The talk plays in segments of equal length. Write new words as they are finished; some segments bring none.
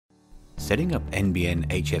Setting up NBN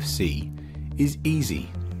HFC is easy.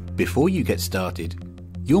 Before you get started,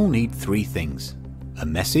 you'll need three things: a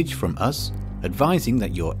message from us advising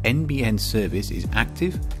that your NBN service is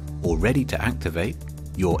active or ready to activate,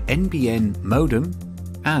 your NBN modem,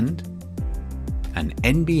 and an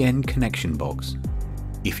NBN connection box.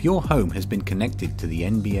 If your home has been connected to the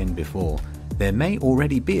NBN before, there may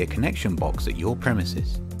already be a connection box at your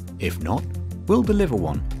premises. If not, we'll deliver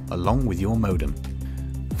one along with your modem.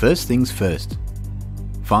 First things first,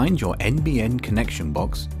 find your NBN connection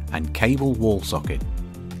box and cable wall socket.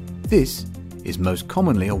 This is most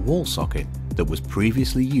commonly a wall socket that was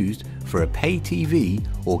previously used for a pay TV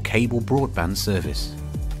or cable broadband service.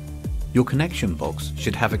 Your connection box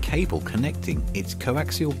should have a cable connecting its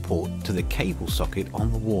coaxial port to the cable socket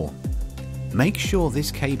on the wall. Make sure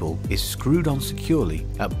this cable is screwed on securely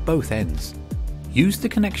at both ends. Use the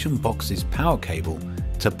connection box's power cable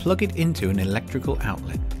to plug it into an electrical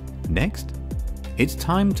outlet. Next, it's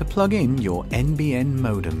time to plug in your NBN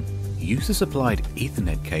modem. Use the supplied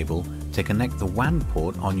Ethernet cable to connect the WAN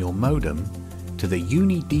port on your modem to the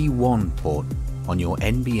UNI-D1 port on your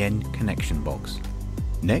NBN connection box.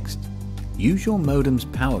 Next, use your modem's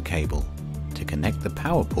power cable to connect the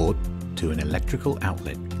power port to an electrical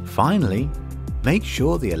outlet. Finally, make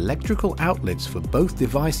sure the electrical outlets for both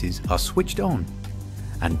devices are switched on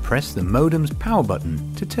and press the modem's power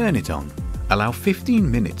button to turn it on. Allow 15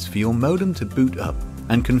 minutes for your modem to boot up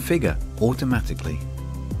and configure automatically.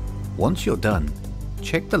 Once you're done,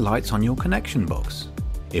 check the lights on your connection box.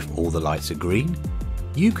 If all the lights are green,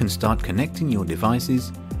 you can start connecting your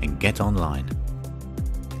devices and get online.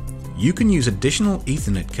 You can use additional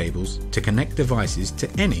Ethernet cables to connect devices to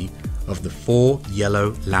any of the 4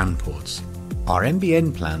 yellow LAN ports. Our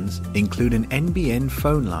NBN plans include an NBN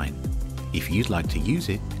phone line. If you'd like to use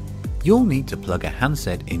it, you'll need to plug a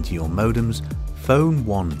handset into your modem's Phone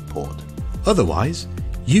 1 port. Otherwise,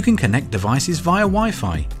 you can connect devices via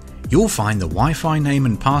Wi-Fi. You'll find the Wi-Fi name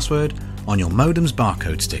and password on your modem's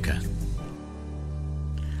barcode sticker.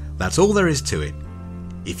 That's all there is to it.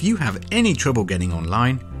 If you have any trouble getting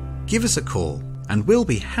online, give us a call and we'll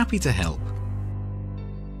be happy to help.